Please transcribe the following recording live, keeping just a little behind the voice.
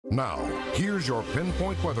Now, here's your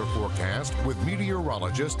Pinpoint weather forecast with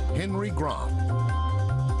meteorologist Henry Groff.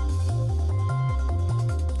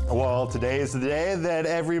 Well, today is the day that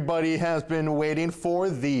everybody has been waiting for,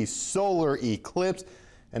 the solar eclipse.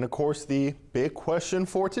 And of course, the big question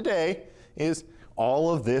for today is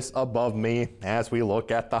all of this above me as we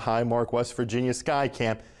look at the Highmark, West Virginia sky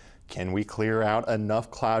cam. Can we clear out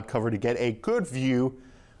enough cloud cover to get a good view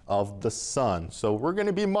of the sun? So we're going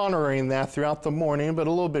to be monitoring that throughout the morning, but a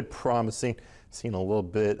little bit promising. Seeing a little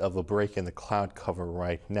bit of a break in the cloud cover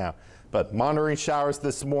right now. But monitoring showers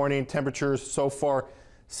this morning, temperatures so far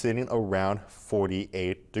sitting around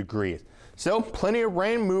 48 degrees. So plenty of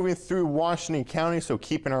rain moving through Washington County, so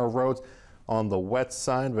keeping our roads on the wet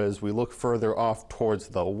side. But as we look further off towards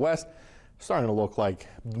the west, starting to look like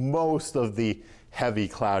most of the heavy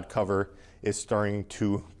cloud cover is starting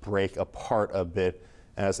to break apart a bit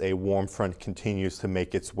as a warm front continues to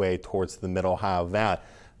make its way towards the middle Ohio Valley.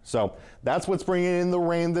 So that's what's bringing in the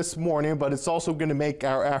rain this morning, but it's also going to make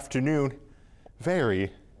our afternoon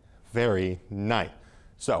very, very nice.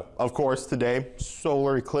 So, of course, today,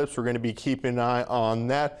 solar eclipse, we're going to be keeping an eye on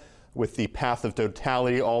that with the path of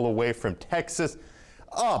totality all the way from Texas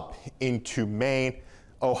up into Maine,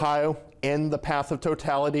 Ohio, in the path of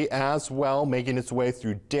totality as well, making its way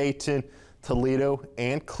through Dayton, Toledo,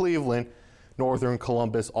 and Cleveland. Northern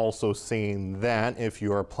Columbus also seeing that if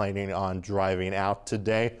you are planning on driving out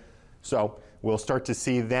today. So we'll start to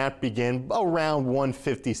see that begin around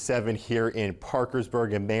 1:57 here in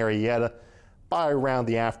Parkersburg and Marietta. By around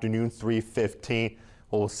the afternoon, 3:15,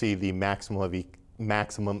 we'll see the maximum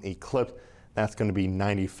eclipse. That's going to be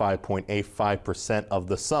 95.85% of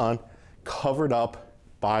the sun covered up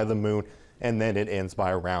by the moon, and then it ends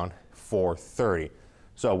by around 4:30.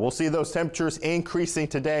 So we'll see those temperatures increasing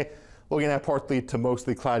today. Looking at partly to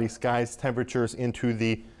mostly cloudy skies, temperatures into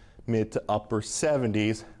the mid to upper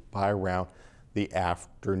 70s by around the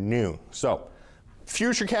afternoon. So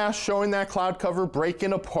futurecast showing that cloud cover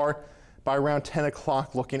breaking apart by around 10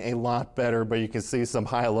 o'clock, looking a lot better, but you can see some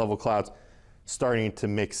high level clouds starting to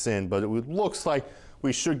mix in. But it looks like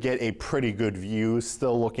we should get a pretty good view.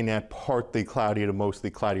 Still looking at partly cloudy to mostly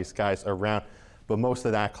cloudy skies around, but most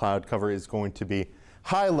of that cloud cover is going to be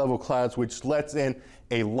high level clouds, which lets in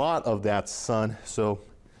a lot of that sun. So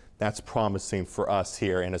that's promising for us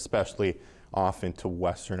here, and especially off into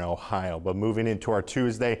western Ohio. But moving into our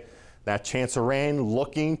Tuesday, that chance of rain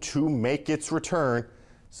looking to make its return.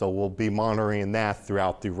 So we'll be monitoring that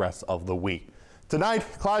throughout the rest of the week. Tonight,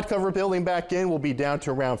 cloud cover building back in. We'll be down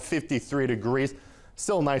to around 53 degrees.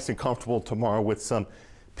 Still nice and comfortable tomorrow with some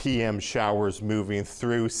PM showers moving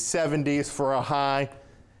through. 70s for a high.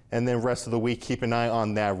 And then rest of the week, keep an eye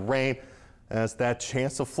on that rain as that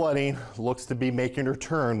chance of flooding looks to be making a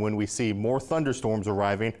return when we see more thunderstorms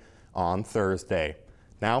arriving on Thursday.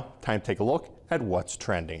 Now, time to take a look at what's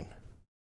trending.